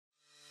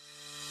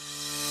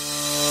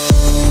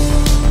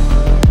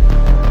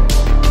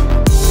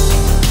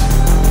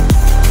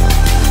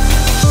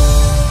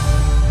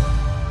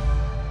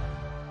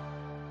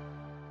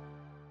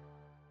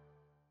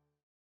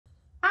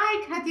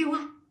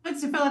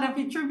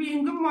Philadelphia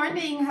Tribune. Good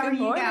morning. How are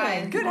you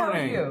guys? Good. How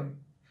are you?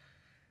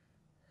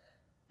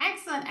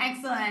 Excellent,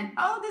 excellent.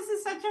 Oh, this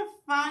is such a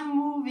fun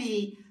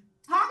movie.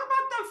 Talk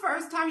about the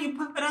first time you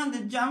put on the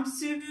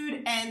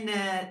jumpsuit and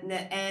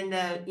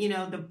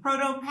the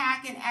proto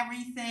pack and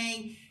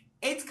everything.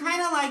 It's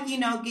kind of like,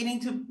 getting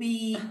to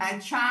be a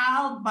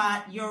child,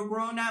 but you're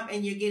grown up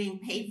and you're getting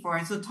paid for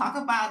it. So talk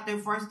about the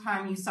first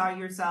time you saw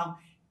yourself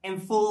in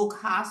full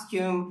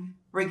costume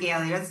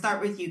regalia. Let's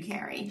start with you,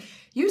 Carrie.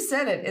 You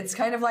said it. It's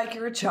kind of like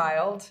you're a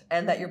child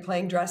and that you're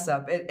playing dress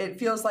up. It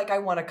feels like I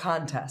won a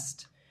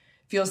contest.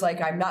 It feels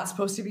like I'm not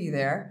supposed to be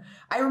there.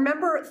 I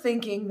remember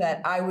thinking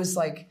that I was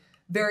like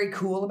very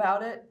cool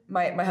about it.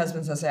 My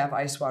husband says I have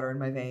ice water in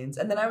my veins.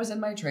 And then I was in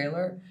my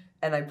trailer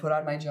and I put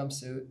on my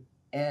jumpsuit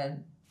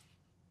and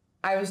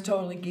I was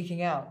totally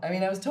geeking out.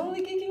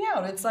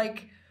 It's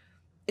like,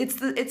 it's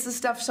the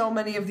stuff so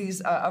many of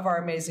these of our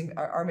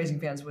amazing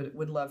fans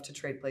would love to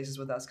trade places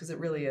with us, because it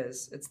really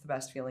is. It's the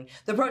best feeling.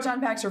 The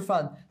proton packs are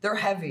fun. They're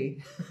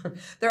heavy.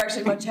 They're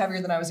actually much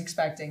heavier than I was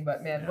expecting.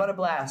 But man, what a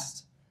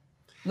blast!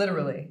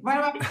 Literally. What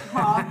about you,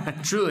 Paul?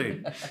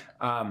 Truly,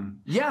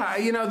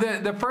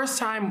 the first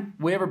time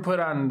we ever put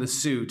on the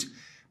suit,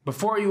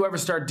 before you ever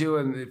start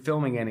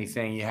filming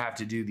anything, you have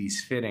to do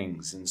these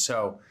fittings, and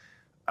so.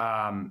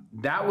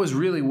 That was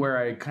really where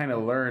I kind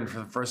of learned for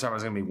the first time I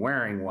was going to be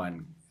wearing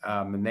one.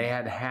 And they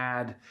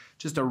had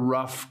just a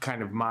rough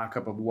kind of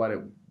mock-up of what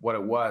it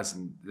was.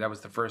 And that was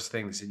the first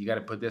thing. They said, you got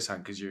to put this on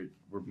because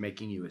we're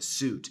making you a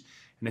suit.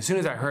 And as soon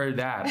as I heard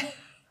that,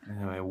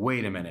 I went,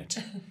 wait a minute,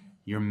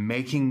 you're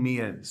making me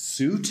a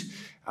suit?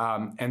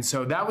 And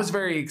so that was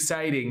very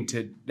exciting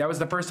that was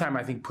the first time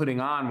I think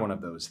putting on one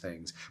of those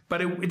things.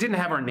 But it didn't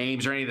have our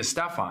names or any of the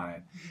stuff on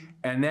it.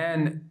 And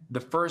then the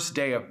first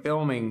day of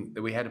filming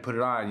that we had to put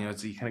it on,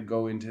 so you kind of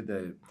go into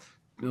the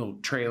little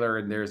trailer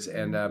and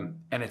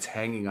and it's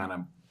hanging on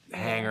a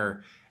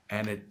hanger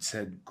and it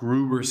said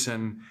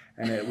Gruberson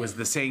and it was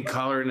the same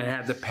color and it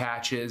had the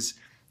patches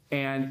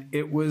and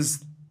it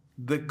was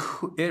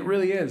it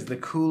really is the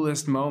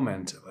coolest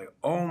moment. Like,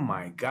 oh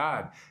my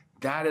God,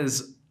 that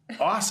is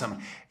awesome.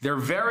 They're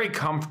very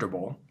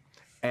comfortable.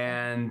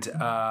 And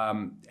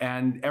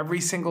every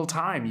single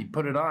time you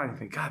put it on, you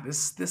think, God,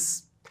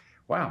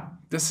 wow,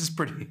 this is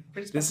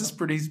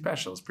pretty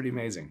special. It's pretty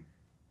amazing.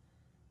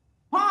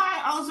 Well,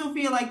 I also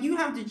feel like you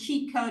have the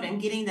cheat code in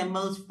getting the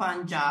most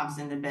fun jobs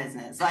in the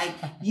business. Like,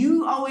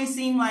 you always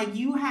seem like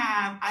you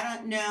have, I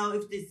don't know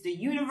if it's the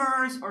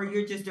universe or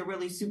you're just a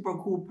really super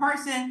cool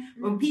person.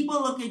 When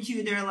people look at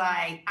you, they're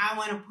like, I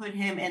want to put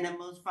him in the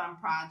most fun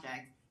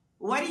project.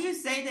 What do you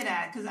say to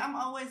that? Because I'm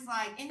always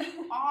like, and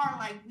you are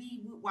like,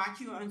 we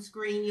watch you on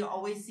screen, you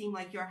always seem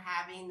like you're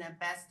having the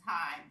best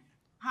time.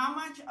 How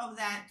much of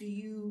that do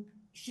you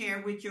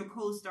share with your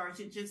co-stars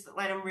to just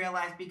let them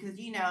realize, because,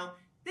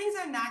 things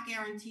are not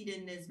guaranteed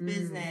in this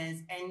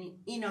business. And,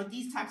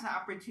 these types of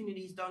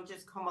opportunities don't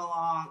just come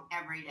along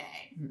every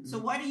day. So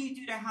what do you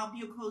do to help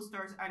your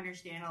co-stars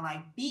understand or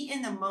like be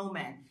in the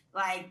moment,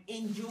 like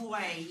enjoy,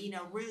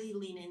 really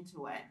lean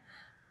into it?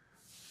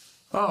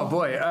 Oh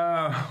boy.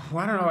 I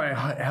don't know.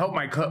 I help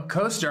my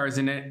co-stars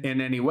in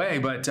any way,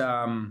 but,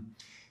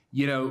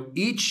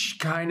 each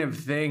kind of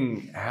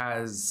thing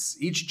has,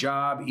 each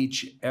job,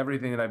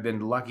 everything that I've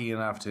been lucky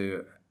enough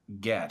to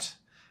get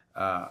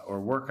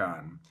or work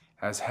on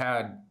has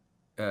had,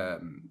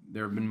 there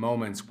have been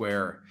moments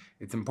where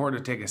it's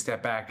important to take a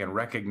step back and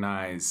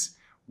recognize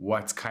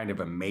what's kind of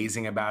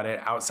amazing about it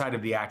outside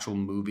of the actual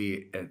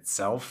movie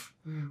itself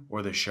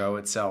or the show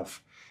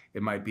itself.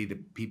 It might be the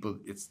people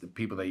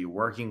that you're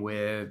working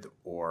with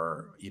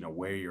or,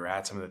 where you're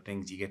at, some of the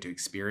things you get to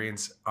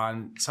experience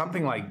on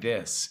something like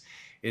this.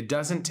 It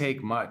doesn't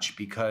take much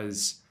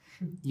because,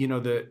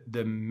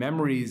 the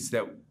memories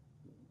that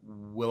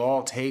we'll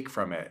all take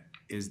from it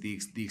is the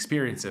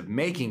experience of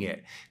making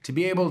it. To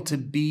be able to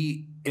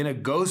be in a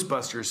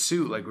Ghostbusters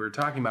suit like we were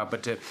talking about,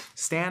 but to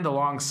stand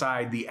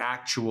alongside the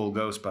actual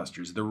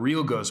Ghostbusters, the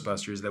real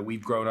Ghostbusters that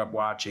we've grown up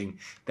watching,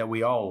 that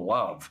we all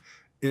love,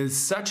 is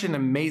such an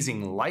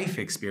amazing life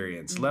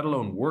experience, let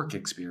alone work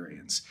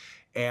experience.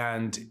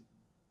 And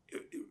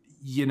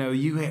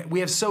we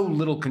have so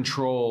little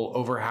control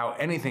over how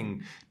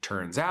anything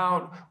turns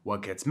out,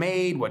 what gets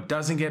made, what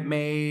doesn't get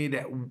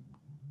made,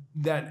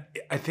 that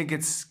I think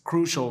it's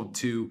crucial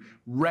to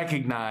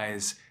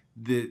recognize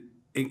the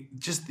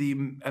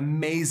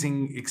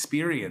amazing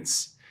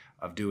experience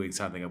of doing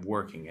something, of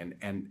working.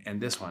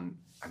 And this one,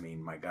 I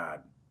mean, my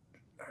God,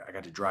 I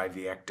got to drive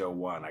the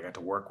Ecto-1. I got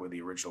to work with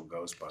the original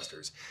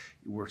Ghostbusters.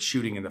 We're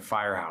shooting in the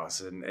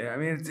firehouse, and I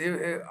mean, it's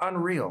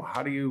unreal.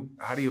 How do you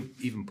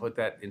even put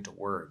that into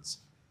words?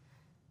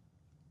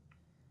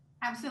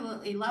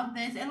 Absolutely love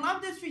this, and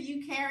love this for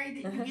you, Carrie,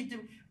 that you get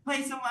to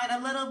play someone a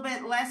little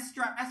bit less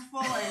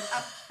stressful and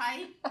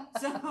uptight.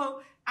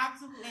 So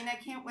absolutely, and I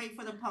can't wait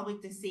for the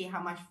public to see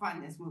how much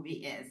fun this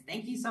movie is.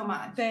 Thank you so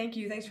much. Thank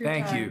you. Thanks for your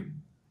time. Thank you.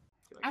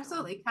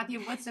 Absolutely. Katya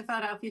Woods, the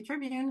Philadelphia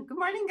Tribune. Good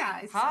morning,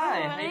 guys.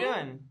 Hi, how you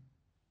doing?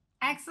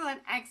 Excellent,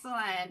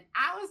 excellent.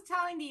 I was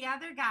telling the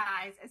other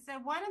guys, I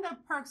said one of the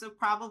perks of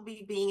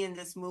probably being in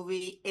this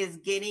movie is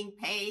getting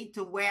paid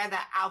to wear the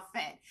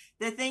outfit.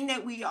 The thing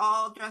that we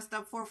all dressed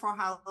up for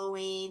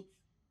Halloween.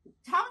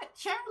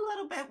 Share a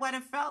little bit what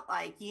it felt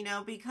like,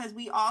 because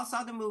we all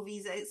saw the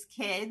movies as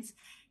kids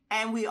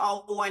and we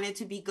all wanted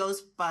to be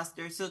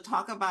Ghostbusters. So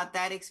talk about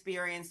that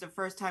experience, the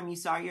first time you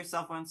saw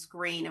yourself on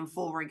screen in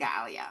full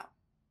regalia.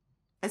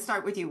 Let's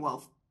start with you,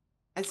 Wolf.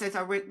 And since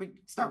I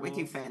start with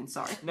you, Finn,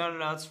 sorry. No,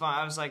 it's fine.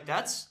 I was like,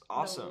 that's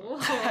awesome. No.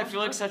 I feel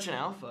like such an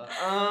alpha.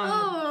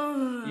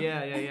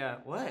 Yeah.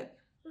 What?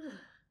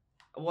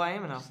 Well, I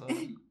am an alpha.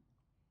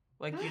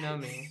 Like, you know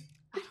me.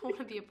 I don't want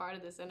to be a part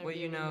of this interview. Well,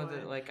 you know anymore.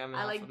 that, like, I'm an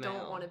alpha don't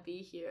male. want to be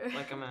here.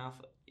 Like, I'm an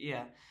alpha.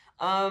 Yeah.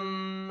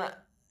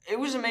 It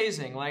was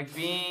amazing. Like,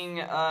 being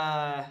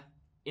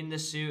in the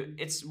suit.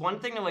 It's one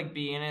thing to, like,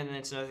 be in it, and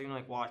it's another thing to,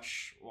 like,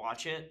 watch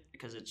it.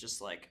 Because it's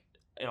just, like,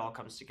 it all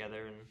comes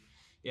together, and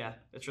yeah,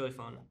 it's really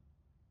fun.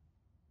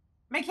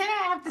 Mckenna,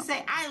 I have to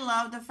say, I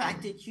love the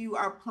fact that you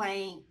are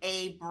playing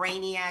a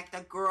brainiac,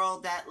 the girl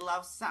that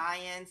loves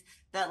science,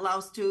 that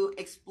loves to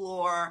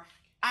explore.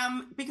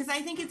 Because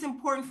I think it's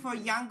important for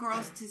young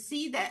girls to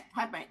see that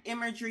type of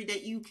imagery,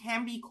 that you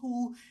can be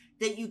cool,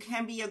 that you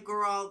can be a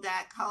girl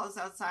that colors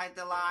outside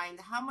the line.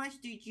 How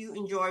much did you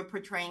enjoy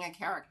portraying a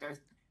character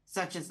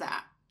such as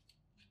that?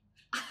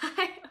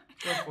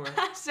 Go for it.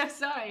 I'm so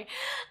sorry.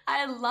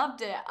 I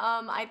loved it.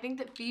 I think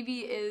that Phoebe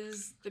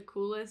is the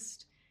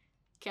coolest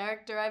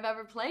character I've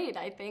ever played.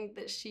 I think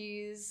that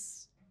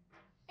she's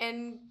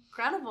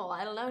incredible.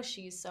 I don't know.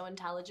 She's so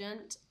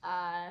intelligent.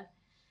 I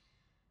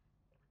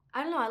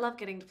don't know. I love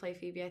getting to play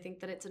Phoebe. I think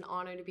that it's an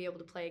honor to be able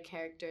to play a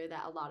character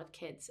that a lot of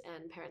kids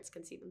and parents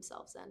can see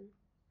themselves in.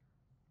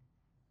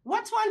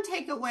 What's one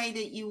takeaway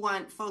that you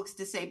want folks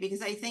to say?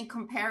 Because I think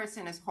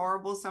comparison is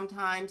horrible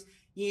sometimes.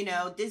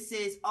 This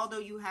is, although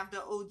you have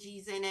the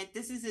OGs in it,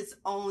 this is its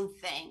own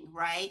thing,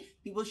 right?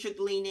 People should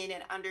lean in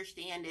and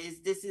understand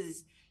this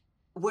is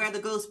where the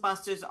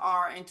Ghostbusters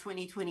are in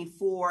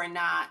 2024 and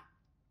not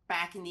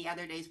back in the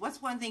other days.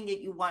 What's one thing that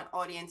you want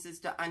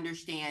audiences to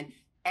understand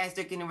as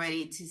they're getting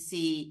ready to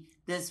see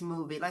this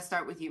movie? Let's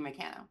start with you,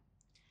 Mckenna.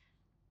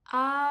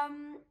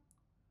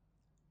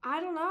 I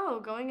don't know.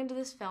 Going into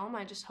this film,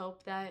 I just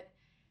hope that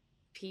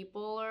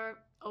people are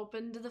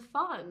open to the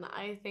fun.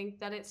 I think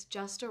that it's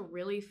just a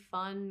really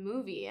fun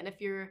movie. And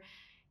if you're,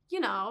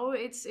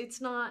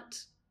 it's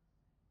not,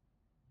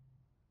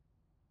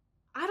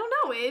 I don't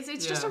know.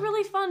 It's just a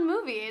really fun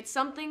movie. It's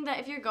something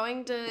that if you're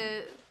going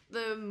to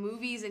the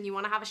movies and you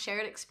want to have a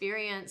shared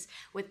experience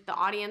with the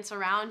audience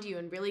around you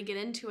and really get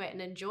into it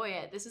and enjoy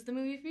it, this is the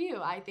movie for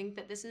you. I think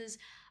that this is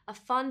a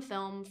fun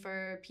film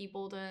for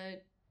people to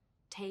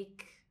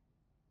take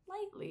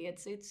lightly.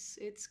 It's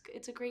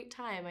a great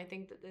time. I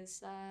think that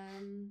this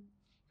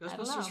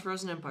Ghostbusters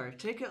Frozen Empire.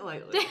 Take it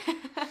lightly.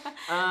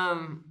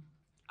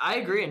 I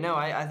agree. No,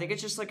 I think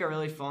it's just like a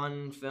really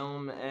fun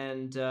film,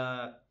 and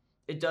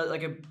it does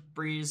like it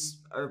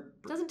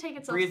doesn't take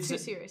itself too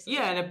seriously.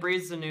 Yeah, and it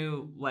breathes a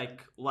new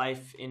like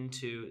life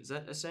into. Is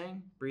that a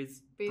saying?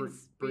 Breathes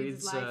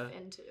life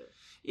into.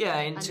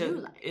 Yeah,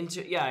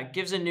 it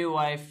gives a new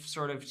life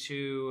sort of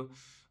to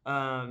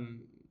the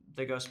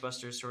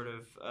Ghostbusters sort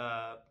of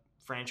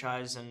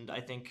franchise, and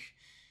I think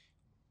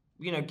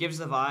gives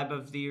the vibe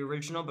of the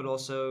original, but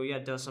also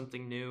does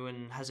something new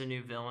and has a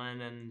new villain,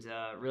 and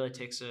really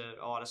takes a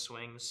lot of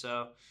swings.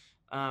 So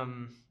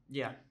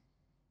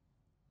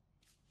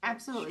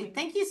Absolutely.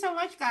 Thank you so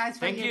much, guys,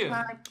 for your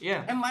time.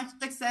 Yeah. And much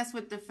success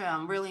with the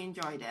film. Really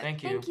enjoyed it.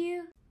 Thank you. Thank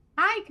you.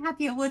 Hi,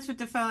 Katia Woods with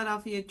the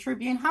Philadelphia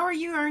Tribune. How are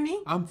you,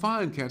 Ernie? I'm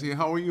fine, Katia.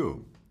 How are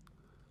you?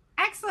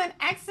 Excellent,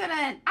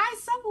 excellent. I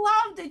so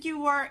love that you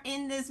were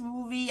in this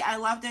movie. I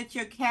love that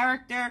your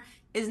character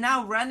is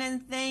now running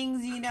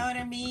things, you know what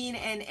I mean,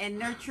 and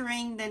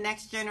nurturing the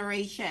next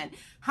generation.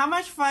 How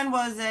much fun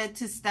was it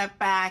to step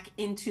back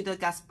into the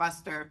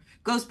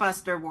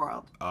Ghostbuster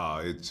world?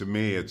 To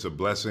me, it's a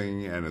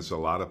blessing, and it's a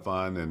lot of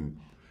fun. And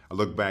I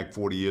look back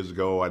 40 years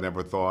ago, I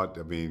never thought,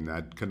 I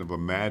couldn't have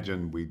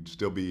imagined we'd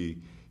still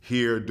be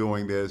here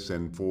doing this.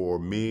 And for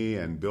me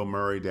and Bill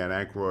Murray, Dan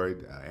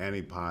Aykroyd,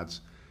 Annie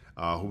Potts,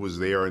 who was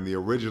there in the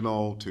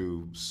original,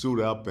 to suit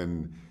up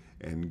and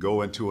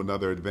go into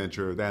another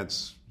adventure,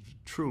 that's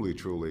truly,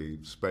 truly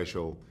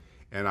special.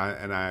 And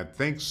I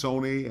thank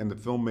Sony and the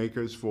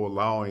filmmakers for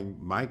allowing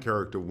my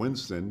character,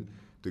 Winston,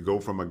 to go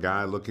from a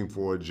guy looking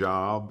for a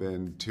job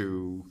and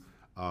to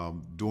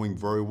doing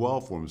very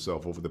well for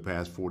himself over the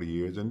past 40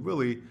 years, and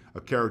really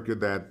a character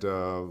that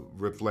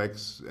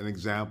reflects an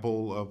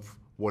example of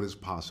what is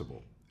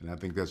possible. And I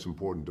think that's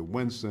important to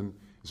Winston.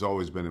 It's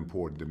always been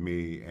important to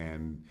me,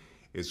 and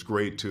it's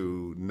great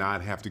to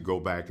not have to go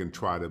back and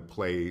try to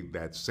play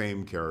that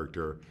same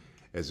character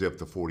as if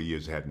the 40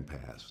 years hadn't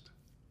passed.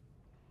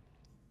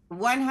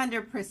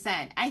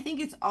 100%. I think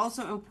it's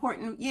also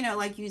important,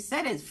 like you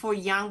said, it's for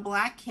young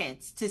Black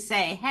kids to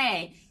say,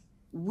 hey,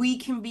 we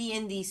can be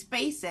in these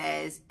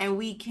spaces and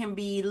we can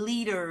be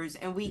leaders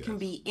and we can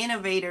be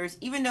innovators,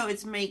 even though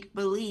it's make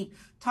believe.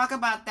 Talk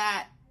about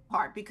that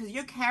part because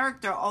your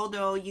character,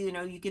 although you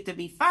get to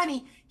be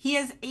funny, he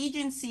has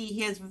agency,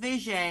 he has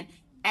vision,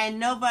 and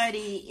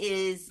nobody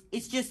is.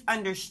 It's just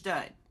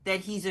understood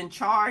that he's in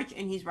charge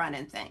and he's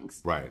running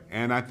things. Right,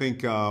 and I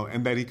think,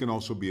 and that he can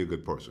also be a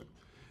good person,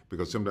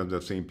 because sometimes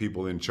I've seen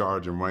people in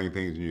charge and running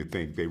things, and you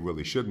think they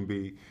really shouldn't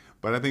be.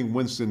 But I think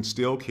Winston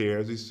still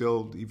cares. He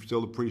still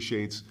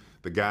appreciates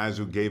the guys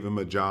who gave him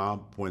a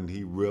job when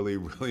he really,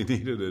 really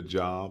needed a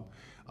job.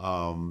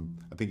 I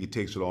think he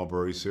takes it all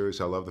very serious.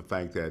 I love the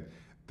fact that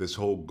this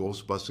whole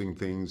ghost-busting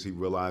things, he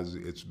realizes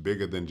it's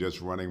bigger than just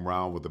running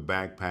around with a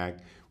backpack.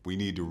 We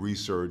need to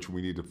research.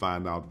 We need to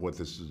find out what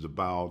this is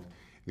about.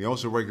 And he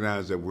also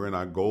recognized that we're in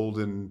our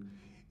golden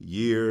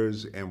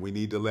years and we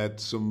need to let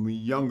some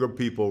younger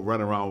people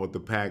run around with the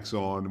packs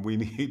on. We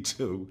need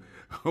to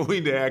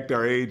act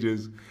our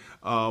ages.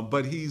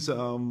 But he's,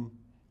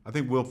 I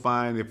think we'll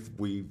find if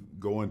we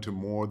go into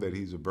more that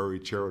he's a very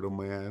charitable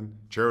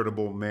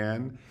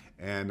man,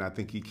 and I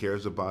think he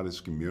cares about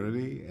his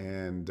community.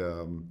 And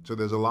so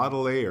there's a lot of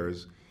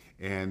layers,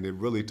 and it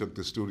really took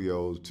the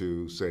studios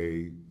to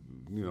say,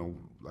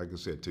 like I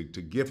said, to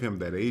give him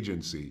that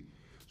agency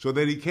so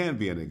that he can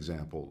be an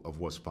example of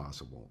what's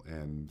possible.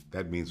 And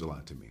that means a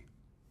lot to me.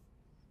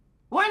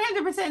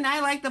 100%.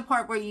 I like the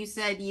part where you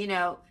said,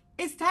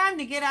 it's time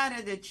to get out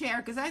of the chair,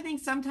 because I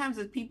think sometimes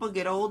as people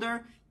get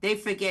older, they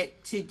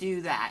forget to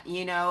do that,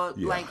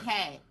 like,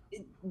 hey,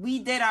 we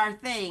did our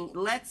thing,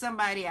 let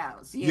somebody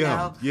else,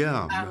 Yeah,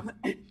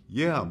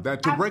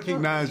 that to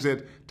recognize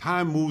that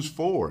time moves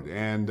forward.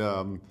 And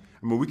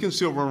we can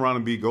still run around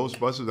and be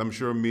Ghostbusters. I'm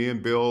sure me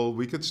and Bill,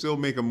 we could still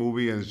make a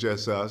movie and it's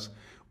just us.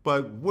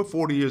 But we're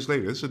 40 years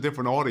later. It's a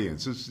different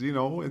audience. It's, you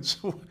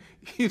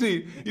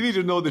need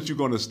to know that you're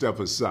going to step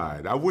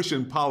aside. I wish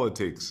in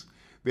politics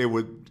they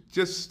would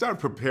just start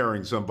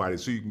preparing somebody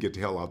so you can get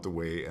the hell out the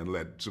way and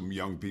let some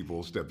young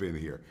people step in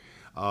here.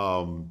 We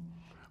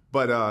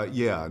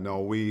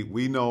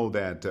know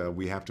that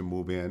we have to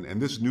move in.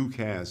 And this new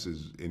cast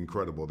is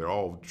incredible. They're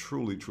all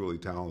truly, truly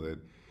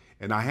talented.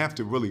 And I have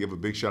to really give a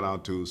big shout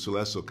out to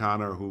Celeste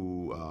O'Connor,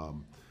 who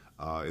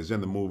is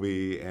in the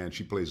movie, and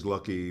she plays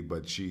Lucky,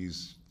 but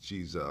she's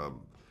a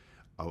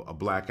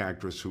black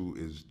actress who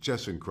is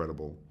just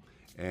incredible.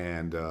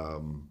 And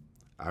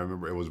I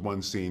remember it was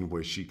one scene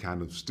where she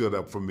kind of stood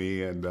up for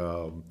me and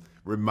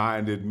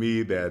reminded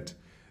me that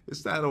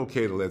it's not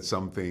okay to let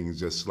some things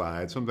just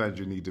slide. Sometimes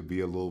you need to be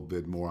a little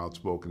bit more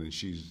outspoken, and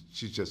she's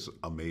just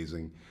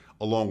amazing,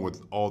 along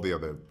with all the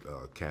other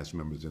cast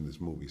members in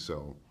this movie.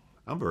 So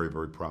I'm very,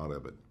 very proud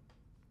of it.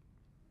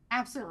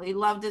 Absolutely.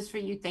 Love this for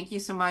you. Thank you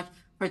so much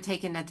for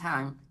taking the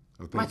time.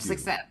 Oh, Much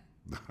success.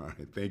 All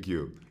right. Thank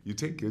you. You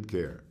take good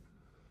care.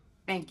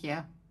 Thank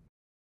you.